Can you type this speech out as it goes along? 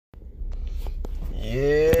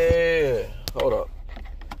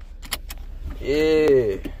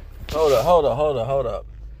hold up.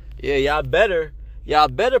 Yeah, y'all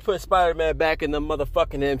better put Spider-Man back in the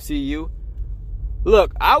motherfucking MCU.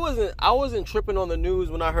 Look, I wasn't tripping on the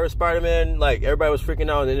news when I heard Spider-Man. Like, everybody was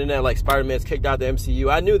freaking out on the internet like Spider-Man's kicked out the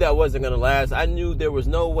MCU. I knew that wasn't gonna last. I knew there was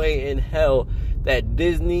no way in hell that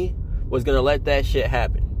Disney was gonna let that shit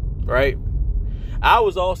happen, right? I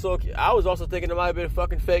was also thinking it might have been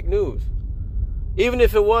fucking fake news. Even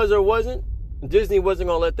if it was or wasn't, Disney wasn't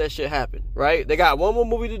gonna let that shit happen, right? They got one more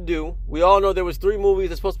movie to do. We all know there was 3 movies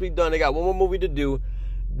that's supposed to be done. They got one more movie to do.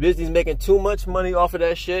 Disney's making too much money off of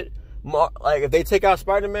that shit. Like, if they take out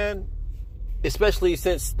Spider-Man, especially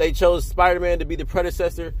since they chose Spider-Man to be the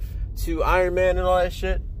predecessor to Iron Man and all that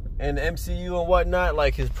shit, and the MCU and whatnot,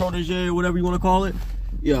 like his protege or whatever you want to call it,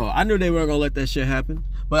 yo, I knew they weren't gonna let that shit happen.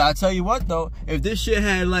 But I tell you what though, if this shit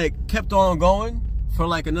had like kept on going for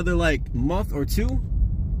like another like month or 2,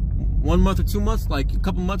 1 month or 2 months, like a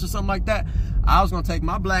couple months or something like that, I was gonna take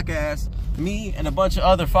my black ass, me and a bunch of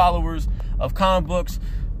other followers of comic books,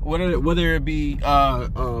 whether it be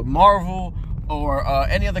Marvel or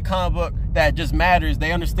any other comic book that just matters.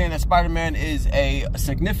 They understand that Spider-Man is a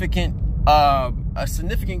significant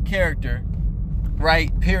character,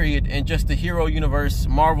 right? Period. In just the hero universe,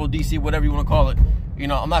 Marvel, DC, whatever you want to call it. You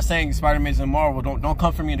know, I'm not saying Spider-Man's in Marvel. Don't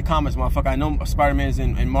come for me in the comments, motherfucker. I know Spider-Man's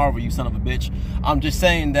in Marvel, you son of a bitch. I'm just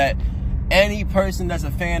saying that any person that's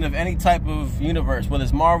a fan of any type of universe, whether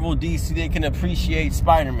it's Marvel, DC, they can appreciate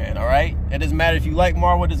Spider-Man, all right? It doesn't matter if you like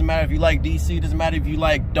Marvel. It doesn't matter if you like DC. It doesn't matter if you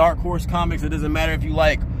like Dark Horse Comics. It doesn't matter if you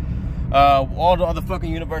like all the other fucking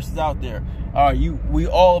universes out there. We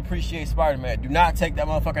all appreciate Spider-Man. Do not take that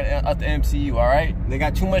motherfucker out the MCU, all right? They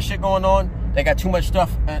got too much shit going on. They got too much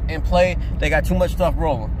stuff in play. They got too much stuff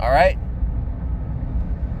rolling, all right?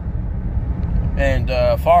 And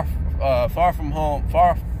Far From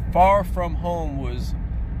Home was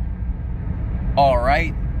all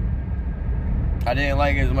right. I didn't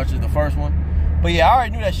like it as much as the first one, but yeah, I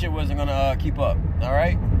already knew that shit wasn't gonna keep up. All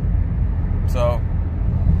right, so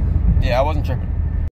yeah, I wasn't tripping.